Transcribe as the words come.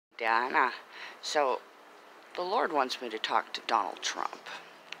Diana. So, the Lord wants me to talk to Donald Trump.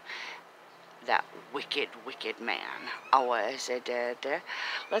 That wicked, wicked man.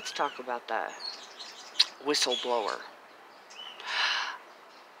 Let's talk about the whistleblower.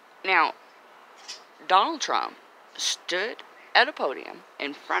 Now, Donald Trump stood at a podium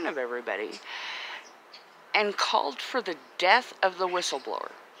in front of everybody and called for the death of the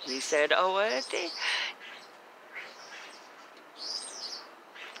whistleblower. He said,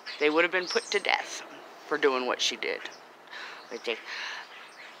 they would have been put to death for doing what she did.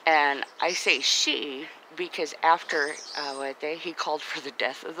 And I say she because after he called for the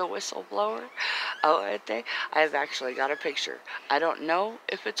death of the whistleblower, I've actually got a picture. I don't know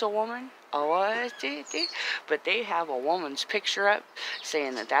if it's a woman, but they have a woman's picture up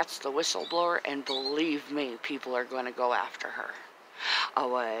saying that that's the whistleblower, and believe me, people are going to go after her.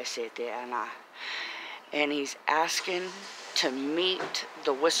 And he's asking to meet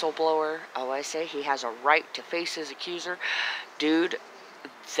the whistleblower. He has a right to face his accuser. Dude,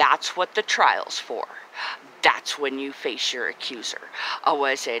 that's what the trial's for. That's when you face your accuser.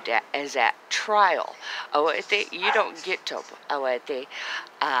 As at trial. You don't get to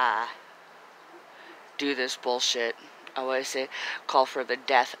do this bullshit. Call for the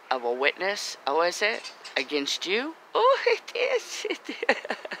death of a witness. Against you.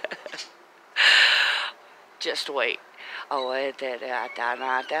 Just wait.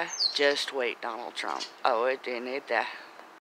 Just wait, Donald Trump.